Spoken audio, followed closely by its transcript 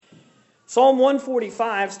Psalm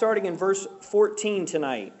 145, starting in verse 14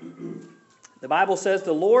 tonight. The Bible says,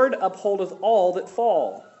 "The Lord upholdeth all that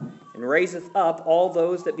fall, and raiseth up all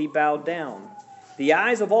those that be bowed down. The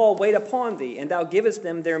eyes of all wait upon thee, and thou givest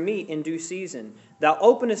them their meat in due season. Thou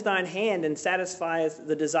openest thine hand, and satisfiest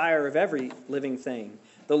the desire of every living thing.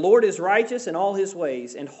 The Lord is righteous in all his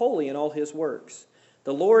ways, and holy in all his works.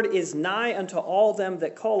 The Lord is nigh unto all them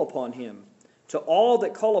that call upon him, to all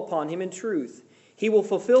that call upon him in truth. He will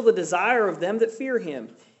fulfill the desire of them that fear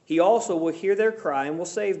him. He also will hear their cry and will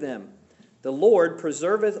save them. The Lord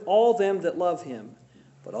preserveth all them that love him,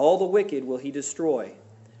 but all the wicked will he destroy.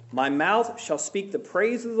 My mouth shall speak the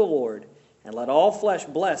praise of the Lord, and let all flesh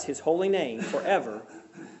bless his holy name forever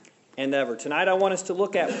and ever." Tonight I want us to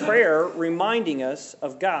look at prayer, reminding us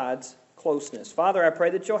of God's closeness. Father, I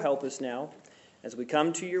pray that you'll help us now as we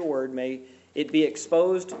come to your word. May it be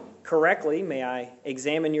exposed correctly. May I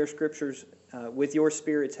examine your scriptures with your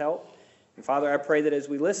Spirit's help. And Father, I pray that as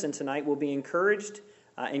we listen tonight, we'll be encouraged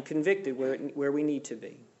and convicted where we need to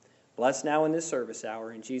be. Bless now in this service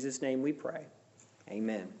hour. In Jesus' name we pray.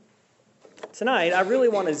 Amen. Tonight, I really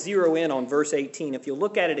want to zero in on verse 18. If you'll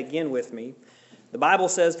look at it again with me, the Bible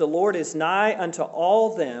says, "The Lord is nigh unto all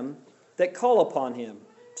them that call upon him,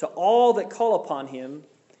 to all that call upon him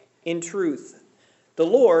in truth." The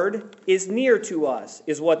Lord is near to us,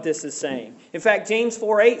 is what this is saying. In fact, James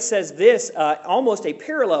 4:8 says this, almost a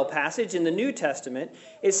parallel passage in the New Testament.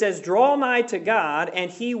 It says, "Draw nigh to God, and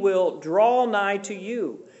he will draw nigh to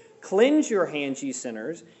you. Cleanse your hands, ye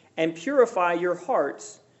sinners, and purify your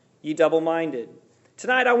hearts, ye double-minded."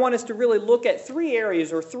 Tonight, I want us to really look at three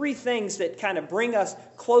areas or three things that kind of bring us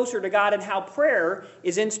closer to God and how prayer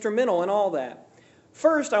is instrumental in all that.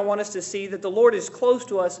 First, I want us to see that the Lord is close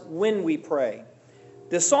to us when we pray.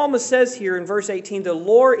 The psalmist says here in verse 18, "The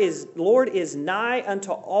Lord is nigh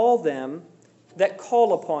unto all them that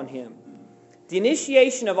call upon him." The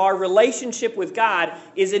initiation of our relationship with God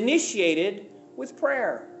is initiated with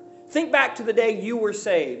prayer. Think back to the day you were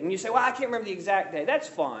saved. And you say, "Well, I can't remember the exact day." That's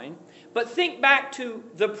fine. But think back to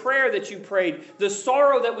the prayer that you prayed, the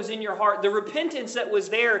sorrow that was in your heart, the repentance that was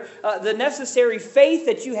there, the necessary faith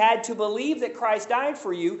that you had to believe that Christ died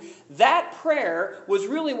for you. That prayer was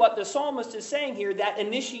really what the psalmist is saying here, that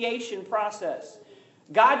initiation process.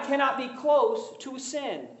 God cannot be close to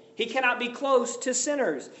sin. He cannot be close to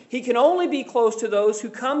sinners. He can only be close to those who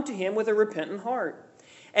come to him with a repentant heart.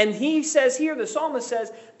 And he says here, the psalmist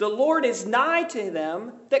says, "The Lord is nigh to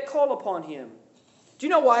them that call upon him." Do you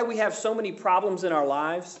know why we have so many problems in our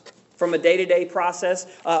lives? From a day-to-day process,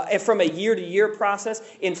 and from a year-to-year process,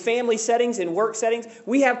 in family settings, in work settings,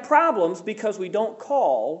 we have problems because we don't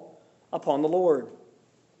call upon the Lord.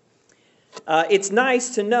 It's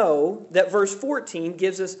nice to know that verse 14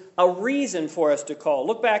 gives us a reason for us to call.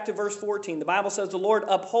 Look back to verse 14. The Bible says, "The Lord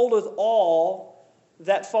upholdeth all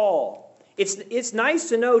that fall." It's nice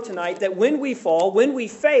to know tonight that when we fall, when we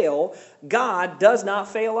fail, God does not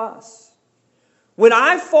fail us. When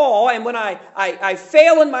I fall and when I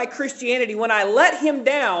fail in my Christianity, when I let him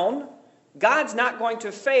down, God's not going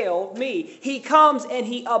to fail me. He comes and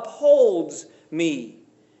he upholds me.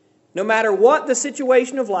 No matter what the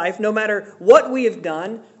situation of life, no matter what we have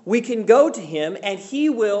done, we can go to him and he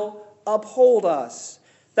will uphold us.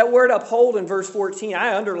 That word uphold in verse 14,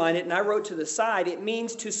 I underlined it and I wrote to the side. It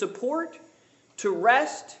means to support, to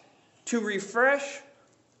rest, to refresh,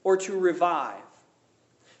 or to revive.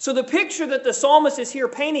 So the picture that the psalmist is here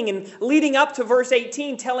painting and leading up to verse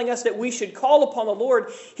 18, telling us that we should call upon the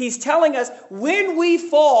Lord, he's telling us when we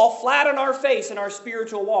fall flat on our face in our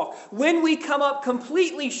spiritual walk, when we come up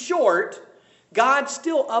completely short, God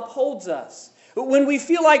still upholds us. When we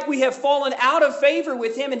feel like we have fallen out of favor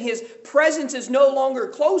with him and his presence is no longer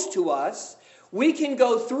close to us, we can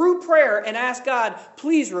go through prayer and ask God,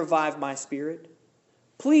 "Please revive my spirit.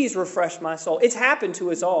 Please refresh my soul." It's happened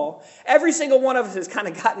to us all. Every single one of us has kind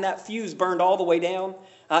of gotten that fuse burned all the way down.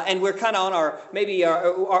 And we're kind of on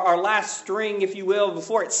our last string, if you will,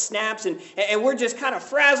 before it snaps. And we're just kind of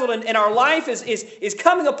frazzled. And our life is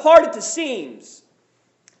coming apart at the seams.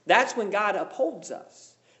 That's when God upholds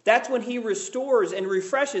us. That's when he restores and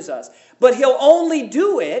refreshes us. But he'll only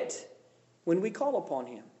do it when we call upon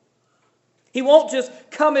him. He won't just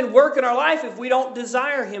come and work in our life if we don't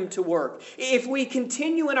desire him to work. If we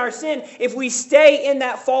continue in our sin, if we stay in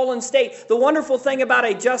that fallen state. The wonderful thing about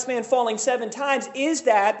a just man falling 7 times is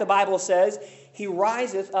that, the Bible says, he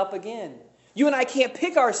riseth up again. You and I can't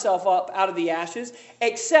pick ourselves up out of the ashes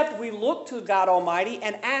except we look to God Almighty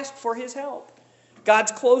and ask for his help.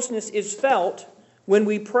 God's closeness is felt when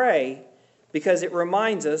we pray because it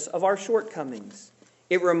reminds us of our shortcomings.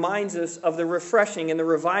 It reminds us of the refreshing and the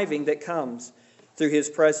reviving that comes through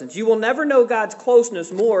His presence. You will never know God's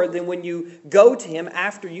closeness more than when you go to Him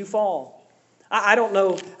after you fall. I don't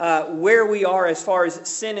know where we are as far as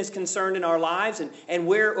sin is concerned in our lives and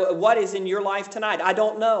what is in your life tonight. I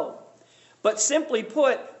don't know. But simply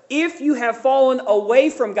put, if you have fallen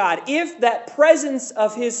away from God, if that presence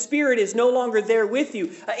of His Spirit is no longer there with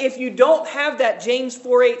you, if you don't have that James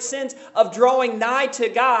 4:8 sense of drawing nigh to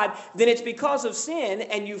God, then it's because of sin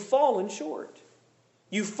and you've fallen short.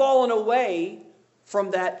 You've fallen away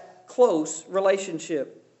from that close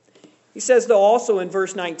relationship. He says, though, also in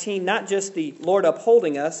verse 19, not just the Lord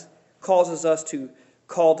upholding us causes us to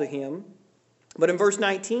call to Him, but in verse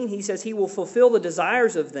 19 he says He will fulfill the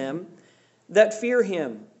desires of them that fear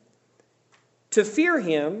Him. To fear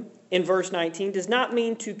Him, in verse 19, does not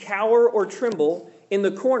mean to cower or tremble in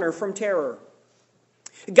the corner from terror.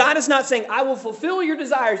 God is not saying, I will fulfill your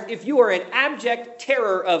desires if you are in abject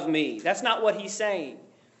terror of me. That's not what He's saying.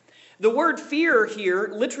 The word fear here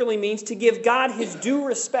literally means to give God His due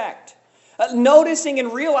respect. Noticing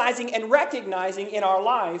and realizing and recognizing in our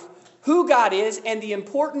life who God is and the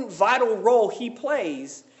important vital role He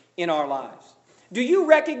plays in our lives. Do you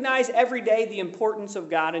recognize every day the importance of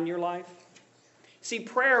God in your life? See,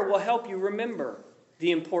 prayer will help you remember the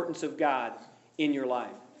importance of God in your life.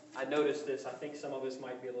 I noticed this. I think some of us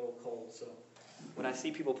might be a little cold. So when I see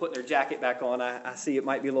people putting their jacket back on, I see it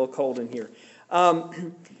might be a little cold in here.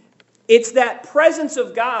 It's that presence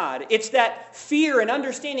of God. It's that fear and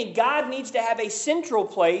understanding God needs to have a central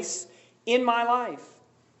place in my life.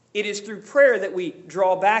 It is through prayer that we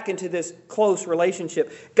draw back into this close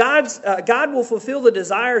relationship. God will fulfill the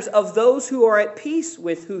desires of those who are at peace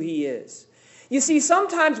with who He is. You see,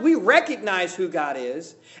 sometimes we recognize who God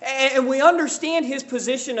is, and we understand His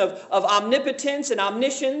position of omnipotence and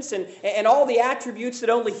omniscience and all the attributes that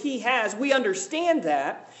only He has. We understand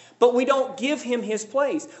that, but we don't give Him His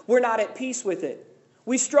place. We're not at peace with it.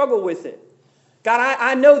 We struggle with it. God,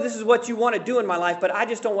 I know this is what you want to do in my life, but I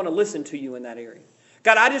just don't want to listen to you in that area.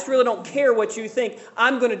 God, I just really don't care what you think.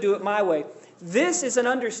 I'm going to do it my way. This is an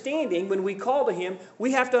understanding. When we call to Him,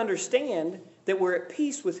 we have to understand that we're at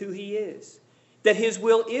peace with who He is. That His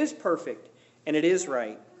will is perfect and it is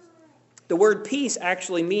right. The word peace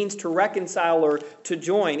actually means to reconcile or to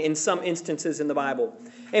join in some instances in the Bible.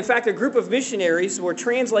 In fact, a group of missionaries were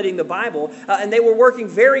translating the Bible and they were working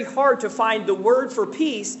very hard to find the word for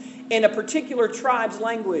peace in a particular tribe's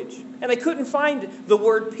language. And they couldn't find the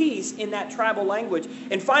word peace in that tribal language.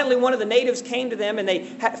 And finally, one of the natives came to them and they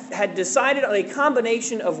had decided on a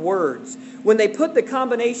combination of words. When they put the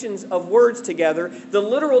combinations of words together, the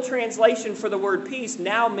literal translation for the word peace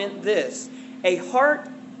now meant this: a heart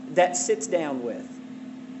that sits down with.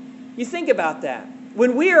 You think about that.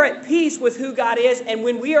 When we are at peace with who God is and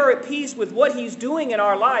when we are at peace with what He's doing in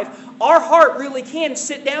our life, our heart really can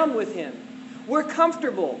sit down with Him. We're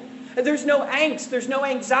comfortable. There's no angst. There's no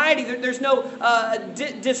anxiety. There's no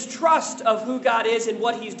distrust of who God is and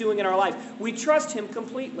what He's doing in our life. We trust Him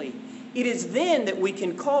completely. It is then that we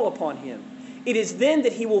can call upon Him. It is then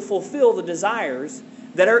that He will fulfill the desires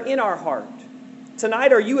that are in our heart.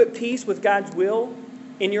 Tonight, are you at peace with God's will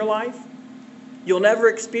in your life? You'll never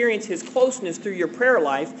experience His closeness through your prayer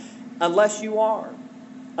life unless you are.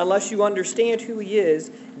 Unless you understand who He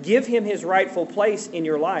is, give Him His rightful place in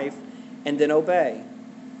your life, and then obey.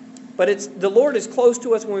 But the Lord is close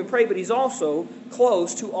to us when we pray, but He's also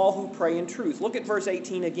close to all who pray in truth. Look at verse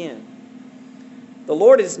 18 again. The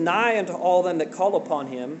Lord is nigh unto all them that call upon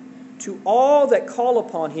Him, to all that call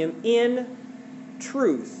upon Him in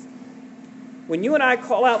truth. When you and I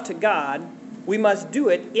call out to God, we must do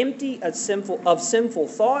it empty of sinful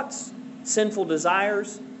thoughts, sinful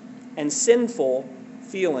desires, and sinful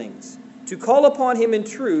feelings. To call upon Him in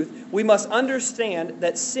truth, we must understand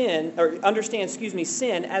sin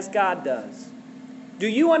as God does. Do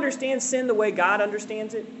you understand sin the way God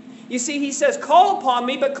understands it? You see, He says, call upon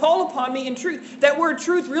me, but call upon me in truth. That word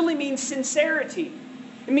truth really means sincerity.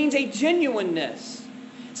 It means a genuineness.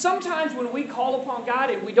 Sometimes when we call upon God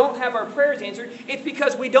and we don't have our prayers answered, it's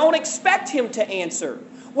because we don't expect Him to answer.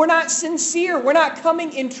 We're not sincere. We're not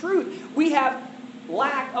coming in truth. We have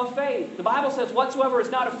lack of faith. The Bible says whatsoever is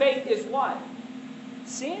not of faith is what?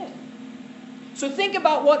 Sin. So think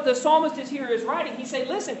about what the psalmist is here is writing. He's saying,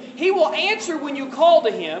 listen, He will answer when you call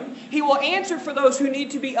to Him. He will answer for those who need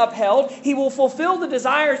to be upheld. He will fulfill the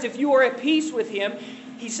desires if you are at peace with Him.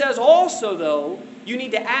 He says also, though, you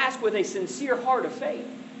need to ask with a sincere heart of faith.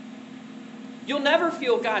 You'll never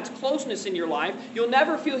feel God's closeness in your life. You'll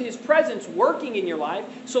never feel His presence working in your life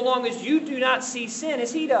so long as you do not see sin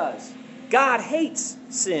as He does. God hates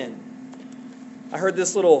sin. I heard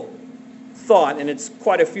this little thought, and it's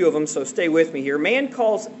quite a few of them, so stay with me here. Man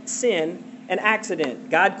calls sin an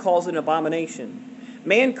accident. God calls it an abomination.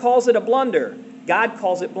 Man calls it a blunder. God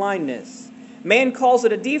calls it blindness. Man calls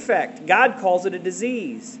it a defect. God calls it a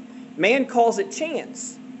disease. Man calls it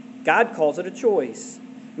chance. God calls it a choice.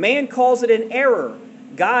 Man calls it an error.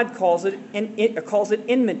 God calls it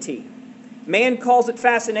enmity. Man calls it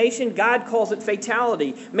fascination. God calls it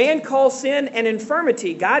fatality. Man calls sin an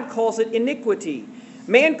infirmity. God calls it iniquity.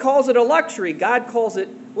 Man calls it a luxury. God calls it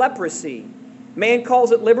leprosy. Man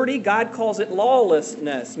calls it liberty. God calls it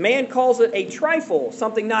lawlessness. Man calls it a trifle,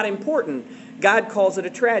 something not important. God calls it a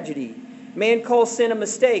tragedy. Man calls sin a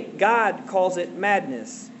mistake. God calls it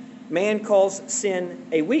madness. Man calls sin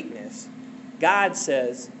a weakness. God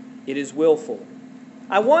says it is willful.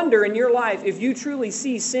 I wonder in your life if you truly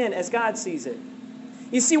see sin as God sees it.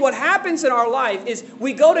 You see, what happens in our life is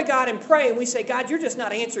we go to God and pray and we say, God, you're just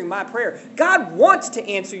not answering my prayer. God wants to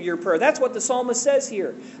answer your prayer. That's what the psalmist says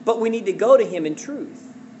here. But we need to go to Him in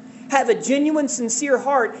truth. Have a genuine, sincere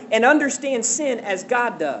heart and understand sin as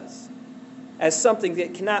God does, as something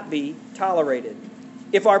that cannot be tolerated.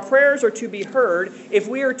 If our prayers are to be heard, if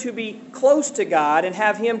we are to be close to God and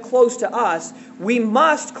have Him close to us, we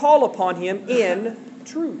must call upon Him in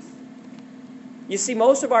truth. You see,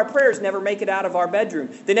 most of our prayers never make it out of our bedroom.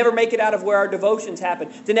 They never make it out of where our devotions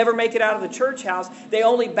happen. They never make it out of the church house. They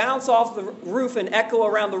only bounce off the roof and echo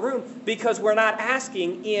around the room because we're not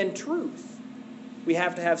asking in truth. We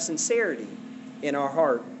have to have sincerity in our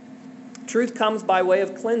heart. Truth comes by way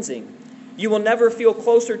of cleansing. You will never feel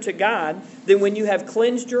closer to God than when you have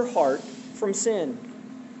cleansed your heart from sin.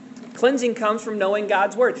 Cleansing comes from knowing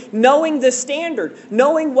God's Word, knowing the standard,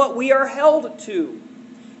 knowing what we are held to.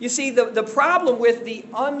 You see, the problem with the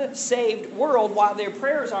unsaved world, while their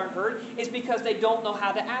prayers aren't heard, is because they don't know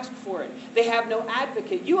how to ask for it. They have no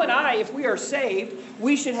advocate. You and I, if we are saved,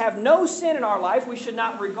 we should have no sin in our life. We should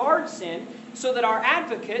not regard sin, so that our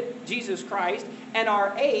advocate, Jesus Christ, and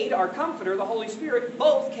our aid, our comforter, the Holy Spirit,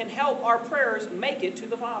 both can help our prayers make it to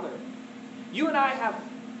the Father. You and I have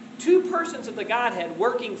two persons of the Godhead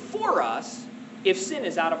working for us if sin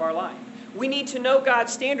is out of our life. We need to know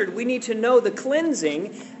God's standard. We need to know the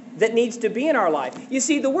cleansing that needs to be in our life. You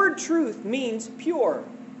see, the word truth means pure.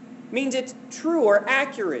 Means it's true or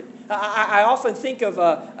accurate. I often think of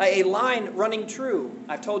a line running true.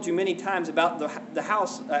 I've told you many times about the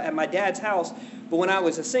house, at my dad's house. But when I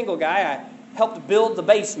was a single guy, I helped build the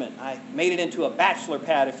basement. I made it into a bachelor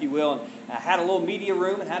pad, if you will. And I had a little media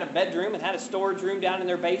room and had a bedroom and had a storage room down in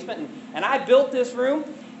their basement. And I built this room.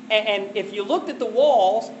 And if you looked at the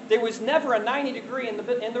walls, there was never a 90 degree in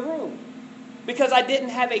the room. Because I didn't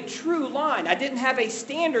have a true line. I didn't have a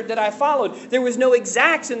standard that I followed. There was no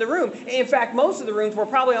exacts in the room. In fact, most of the rooms were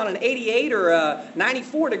probably on an 88 or a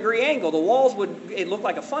 94 degree angle. The walls it looked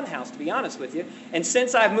like a fun house, to be honest with you. And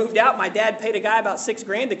since I've moved out, my dad paid a guy about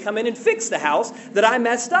 $6,000 to come in and fix the house that I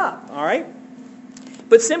messed up. All right?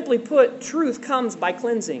 But simply put, truth comes by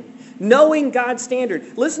cleansing. Knowing God's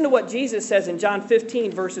standard. Listen to what Jesus says in John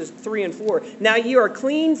 15, verses 3 and 4. Now ye are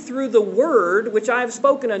clean through the word which I have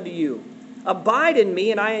spoken unto you. Abide in me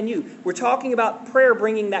and I in you. We're talking about prayer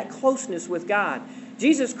bringing that closeness with God.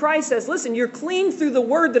 Jesus Christ says, listen, you're clean through the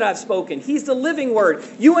word that I've spoken. He's the living word.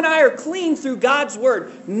 You and I are clean through God's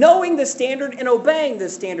word, knowing the standard and obeying the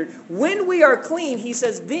standard. When we are clean, He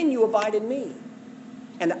says, then you abide in me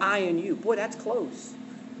and I in you. Boy, that's close.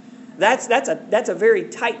 That's a very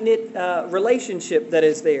tight-knit relationship that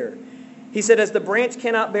is there. He said, as the branch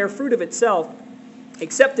cannot bear fruit of itself,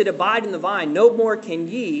 except it abide in the vine, no more can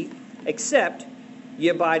ye, except ye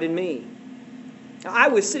abide in me. Now, I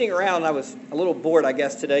was sitting around, and I was a little bored, I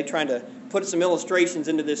guess, today, trying to put some illustrations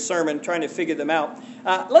into this sermon, trying to figure them out.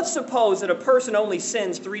 Let's suppose that a person only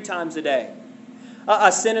sins 3 times a day.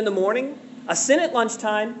 A sin in the morning, a sin at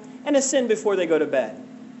lunchtime, and a sin before they go to bed.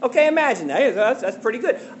 Okay, imagine that. That's pretty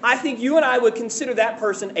good. I think you and I would consider that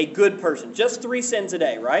person a good person. Just 3 sins a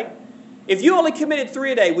day, right? If you only committed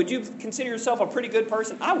 3 a day, would you consider yourself a pretty good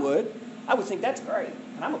person? I would. I would think that's great.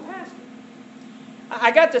 And I'm a pastor. I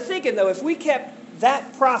got to thinking, though, if we kept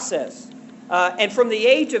that process, and from the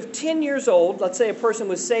age of 10 years old, let's say a person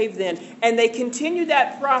was saved then, and they continued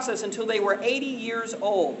that process until they were 80 years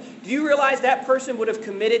old, do you realize that person would have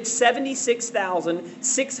committed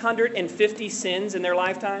 76,650 sins in their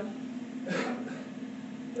lifetime?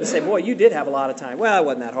 You say, boy, you did have a lot of time. Well, it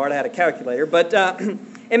wasn't that hard. I had a calculator. But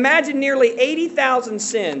imagine nearly 80,000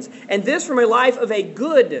 sins, and this from a life of a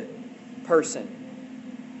good person.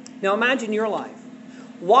 Now imagine your life.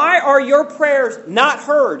 Why are your prayers not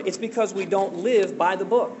heard? It's because we don't live by the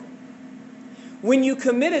book. When you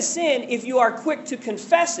commit a sin, if you are quick to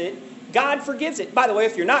confess it, God forgives it. By the way,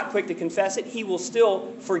 if you're not quick to confess it, He will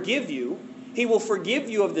still forgive you. He will forgive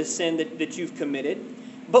you of the sin that you've committed.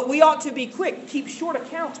 But we ought to be quick. Keep short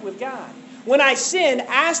accounts with God. When I sin,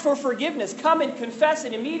 ask for forgiveness. Come and confess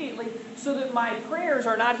it immediately so that my prayers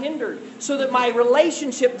are not hindered. So that my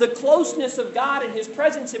relationship, the closeness of God and His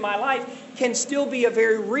presence in my life can still be a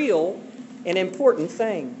very real and important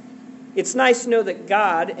thing. It's nice to know that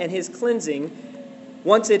God and His cleansing,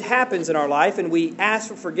 once it happens in our life and we ask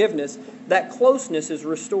for forgiveness, that closeness is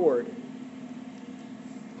restored.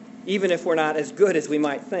 Even if we're not as good as we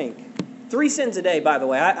might think. 3 sins a day, by the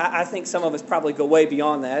way. I think some of us probably go way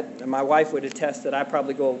beyond that. And my wife would attest that I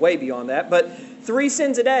probably go way beyond that. But 3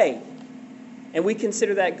 sins a day. And we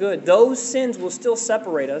consider that good. Those sins will still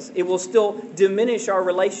separate us. It will still diminish our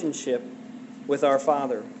relationship with our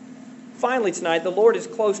Father. Finally tonight, the Lord is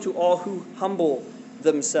close to all who humble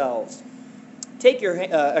themselves. Keep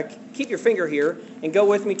your finger here and go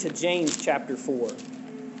with me to James chapter 4.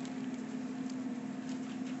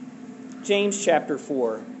 James chapter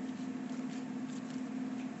 4.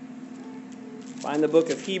 Find the book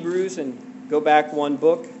of Hebrews and go back one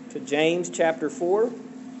book to James chapter 4.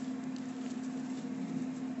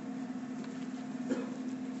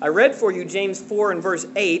 I read for you James 4 and verse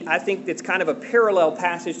 8. I think it's kind of a parallel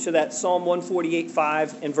passage to that Psalm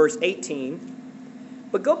 148:5 and verse 18.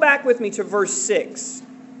 But go back with me to verse 6.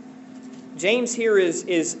 James here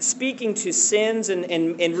is speaking to sins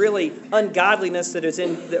and really ungodliness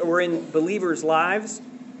that were in believers' lives.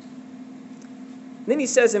 Then he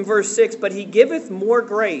says in verse 6, "But he giveth more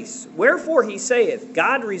grace. Wherefore he saith,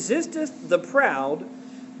 God resisteth the proud,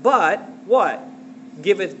 but," what?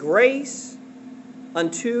 "Giveth grace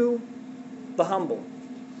unto the humble.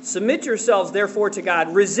 Submit yourselves therefore to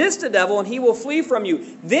God. Resist the devil, and he will flee from you."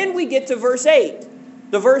 Then we get to verse 8.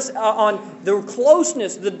 The verse on the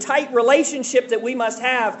closeness, the tight relationship that we must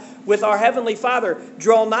have with our Heavenly Father.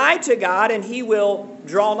 Draw nigh to God, and He will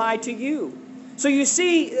draw nigh to you. So you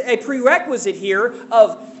see, a prerequisite here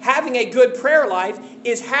of having a good prayer life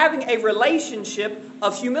is having a relationship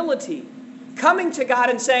of humility. Coming to God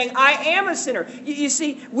and saying, I am a sinner. You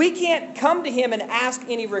see, we can't come to Him and ask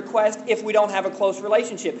any request if we don't have a close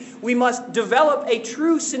relationship. We must develop a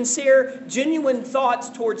true, sincere, genuine thoughts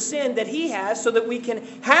towards sin that He has so that we can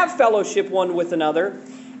have fellowship one with another,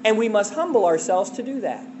 and we must humble ourselves to do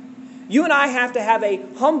that. You and I have to have a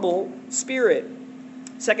humble spirit.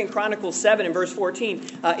 2 Chronicles 7 and verse 14,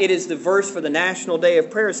 it is the verse for the National Day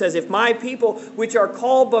of Prayer. It says, "If my people which are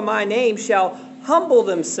called by my name shall humble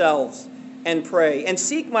themselves and pray, and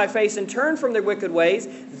seek my face, and turn from their wicked ways,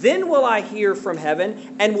 then will I hear from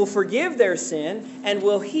heaven, and will forgive their sin, and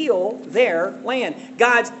will heal their land."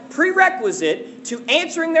 God's prerequisite to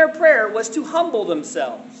answering their prayer was to humble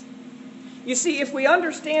themselves. You see, if we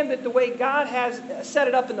understand that the way God has set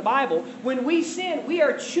it up in the Bible, when we sin, we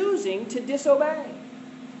are choosing to disobey.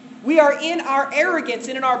 We are in our arrogance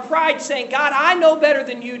and in our pride saying, God, I know better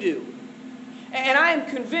than you do. And I am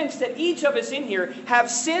convinced that each of us in here have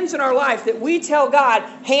sins in our life that we tell God,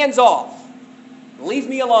 hands off. Leave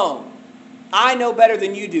me alone. I know better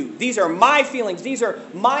than you do. These are my feelings. These are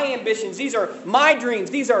my ambitions. These are my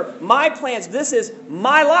dreams. These are my plans. This is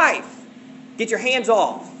my life. Get your hands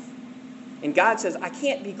off. And God says, I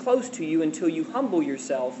can't be close to you until you humble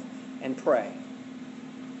yourself and pray.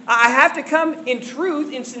 I have to come in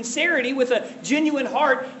truth, in sincerity, with a genuine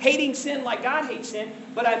heart, hating sin like God hates sin,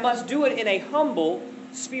 but I must do it in a humble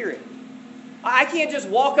spirit. I can't just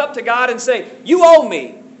walk up to God and say, you owe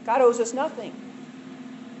me. God owes us nothing.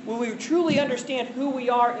 When we truly understand who we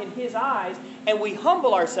are in His eyes and we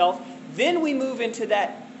humble ourselves, then we move into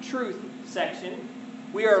that truth section.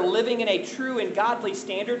 We are living in a true and godly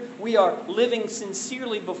standard. We are living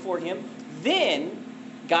sincerely before Him. Then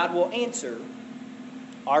God will answer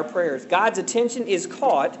our prayers. God's attention is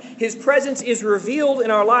caught. His presence is revealed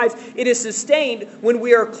in our lives. It is sustained when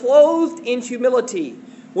we are clothed in humility.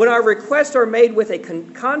 When our requests are made with a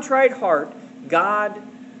contrite heart, God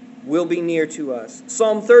will be near to us.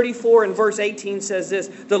 Psalm 34 and verse 18 says this,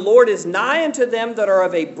 "The Lord is nigh unto them that are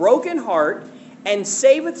of a broken heart, and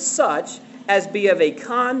saveth such as be of a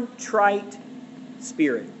contrite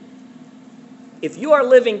spirit." If you are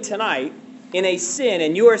living tonight in a sin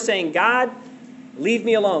and you are saying, God, leave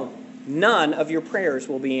me alone, none of your prayers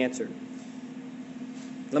will be answered.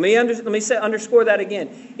 Let me underscore that again.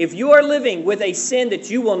 If you are living with a sin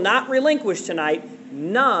that you will not relinquish tonight,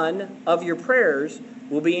 none of your prayers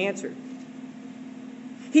will be answered.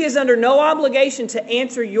 He is under no obligation to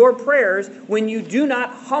answer your prayers when you do not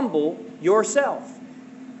humble yourself.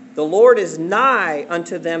 The Lord is nigh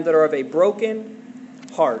unto them that are of a broken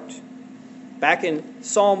heart. Back in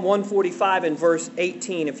Psalm 145 and verse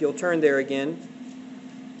 18, if you'll turn there again,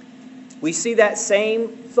 we see that same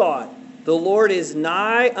thought. The Lord is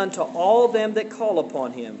nigh unto all them that call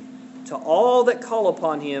upon him, to all that call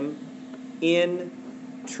upon him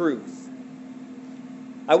in truth.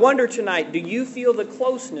 I wonder tonight, do you feel the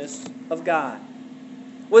closeness of God?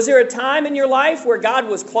 Was there a time in your life where God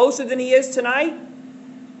was closer than he is tonight?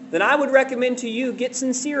 Then I would recommend to you, get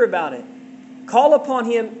sincere about it. Call upon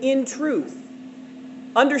him in truth.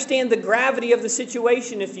 Understand the gravity of the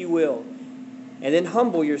situation, if you will. And then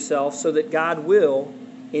humble yourself so that God will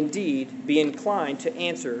indeed be inclined to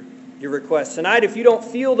answer your request. Tonight, if you don't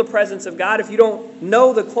feel the presence of God, if you don't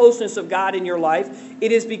know the closeness of God in your life,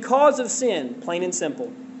 it is because of sin, plain and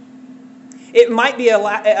simple. It might be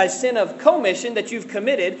a sin of commission that you've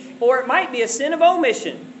committed, or it might be a sin of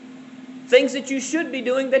omission. Things that you should be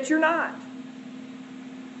doing that you're not.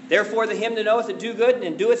 Therefore, the him that knoweth it do good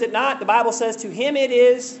and doeth it not, the Bible says, to him it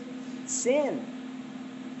is sin.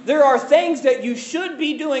 There are things that you should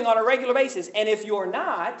be doing on a regular basis, and if you're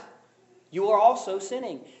not, you are also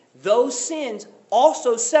sinning. Those sins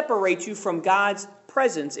also separate you from God's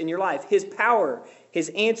presence in your life, his power,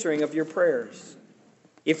 his answering of your prayers.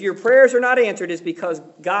 If your prayers are not answered, it's because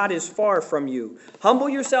God is far from you. Humble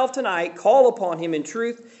yourself tonight, call upon him in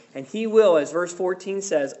truth, and he will, as verse 14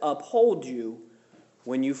 says, uphold you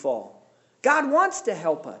when you fall. God wants to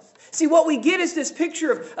help us. See, what we get is this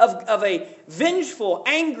picture of a vengeful,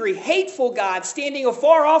 angry, hateful God standing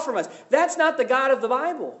afar off from us. That's not the God of the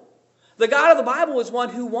Bible. The God of the Bible is one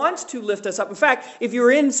who wants to lift us up. In fact, if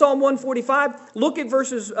you're in Psalm 145, look at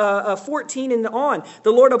verses 14 and on.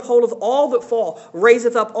 The Lord upholdeth all that fall,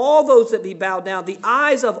 raiseth up all those that be bowed down. The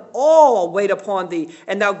eyes of all wait upon thee,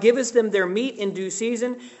 and thou givest them their meat in due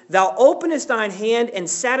season. Thou openest thine hand and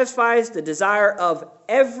satisfiest the desire of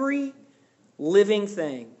every living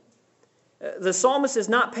thing. The psalmist is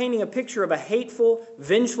not painting a picture of a hateful,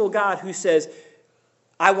 vengeful God who says,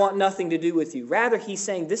 I want nothing to do with you. Rather, he's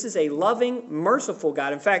saying this is a loving, merciful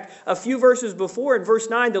God. In fact, a few verses before, in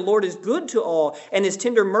verse 9, the Lord is good to all, and his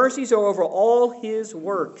tender mercies are over all his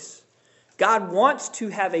works. God wants to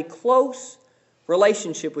have a close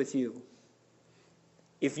relationship with you.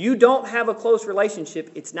 If you don't have a close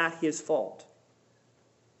relationship, it's not his fault.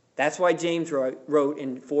 That's why James wrote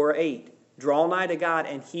in 4:8, draw nigh to God,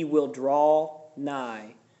 and he will draw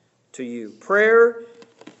nigh to you. Prayer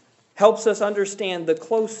helps us understand the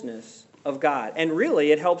closeness of God. And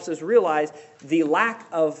really, it helps us realize the lack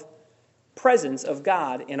of presence of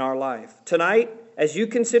God in our life. Tonight, as you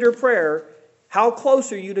consider prayer, how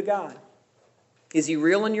close are you to God? Is he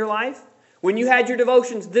real in your life? When you had your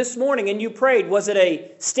devotions this morning and you prayed, was it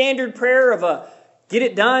a standard prayer of a get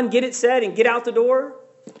it done, get it said, and get out the door?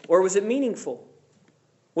 Or was it meaningful?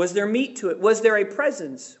 Was there meat to it? Was there a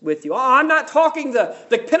presence with you? Oh, I'm not talking the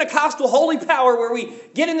Pentecostal holy power where we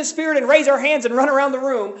get in the Spirit and raise our hands and run around the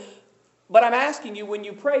room. But I'm asking you, when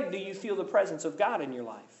you pray, do you feel the presence of God in your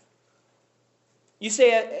life? You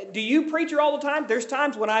say, do you preach all the time? There's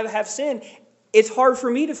times when I have sinned. It's hard for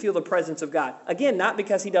me to feel the presence of God. Again, not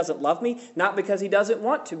because he doesn't love me, not because he doesn't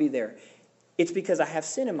want to be there. It's because I have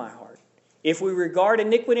sin in my heart. If we regard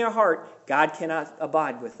iniquity in our heart, God cannot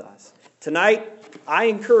abide with us. Tonight, I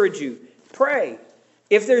encourage you, pray.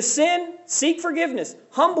 If there's sin, seek forgiveness.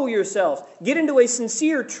 Humble yourselves. Get into a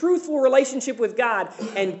sincere, truthful relationship with God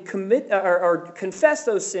and commit or confess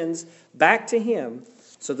those sins back to him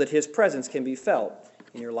so that his presence can be felt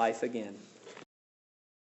in your life again.